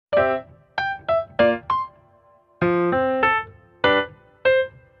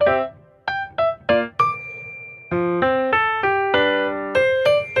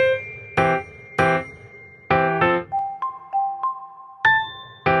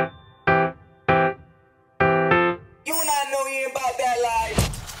about that life.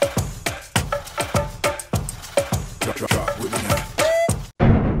 Drop with me now.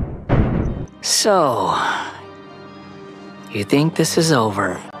 So, you think this is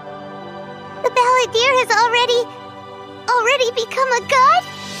over? The balladeer has already become a god?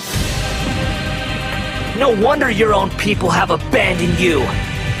 No wonder your own people have abandoned you,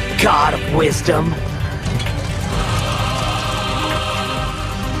 God of Wisdom.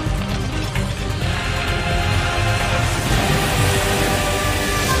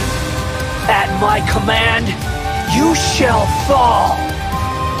 At my command, you shall fall.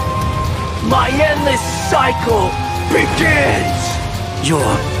 My endless cycle begins!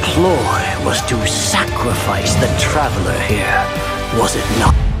 Your ploy was to sacrifice the traveler here, was it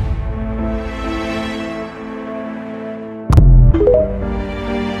not?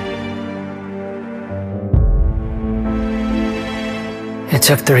 It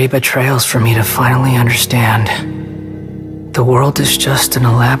took 3 betrayals for me to finally understand. The world is just an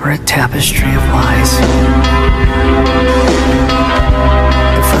elaborate tapestry of lies.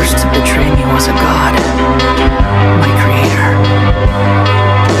 The first to betray me was a god, my creator,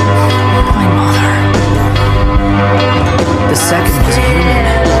 my mother. The second was a human,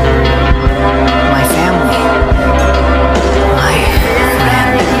 my family, my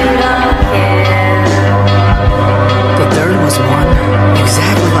friend. The third was one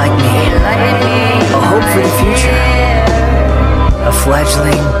exactly like me, a hope for the future. A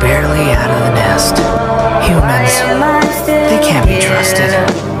fledgling barely out of the nest. Humans, they can't be trusted.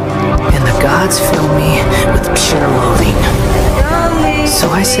 And the gods fill me with pure loathing.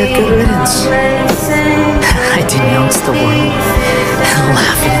 So I said good riddance. I denounce the world and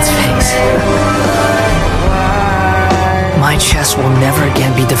laugh in its face. My chest will never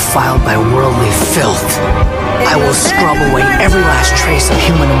again be defiled by worldly filth. I will scrub away every last trace of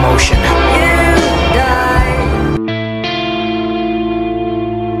human emotion.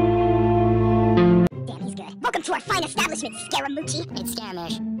 Welcome to our fine establishment, Scaramouche. It's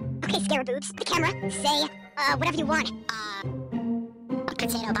Scaramouche. Okay, Scaraboots, the camera, say, whatever you want.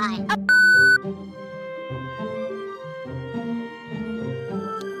 Potato pie. Oh.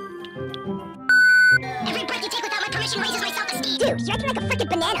 Every breath you take without my permission raises my self-esteem. Dude, you're acting like a frickin'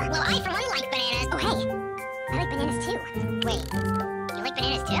 banana. Well, I, for one, like bananas. Oh, hey. I like bananas, too. Wait, you like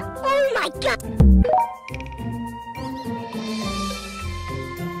bananas, too? Oh, my God!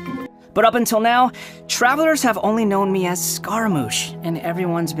 But up until now, travelers have only known me as Scaramouche, and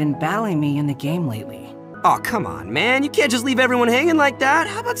everyone's been battling me in the game lately. Oh, come on, man. You can't just leave everyone hanging like that.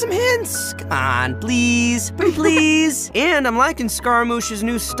 How about some hints? Come on, please. Please. And I'm liking Scaramouche's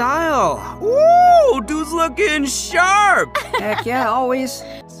new style. Ooh, dude's looking sharp. Heck yeah, always.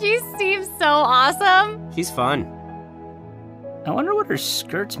 She seems so awesome. She's fun. I wonder what her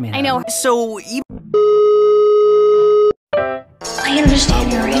skirt's made I know. of. So, I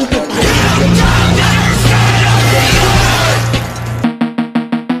understand your anger.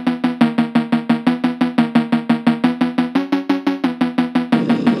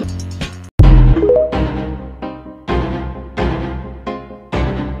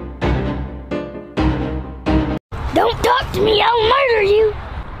 Don't talk to me, I'll murder you!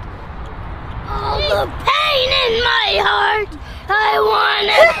 All the pain in my heart, I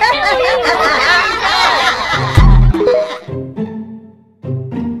wanna kill you!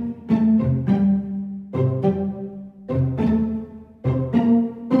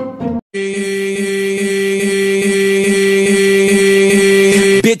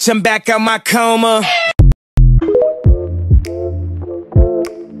 bitch, I'm back out my coma.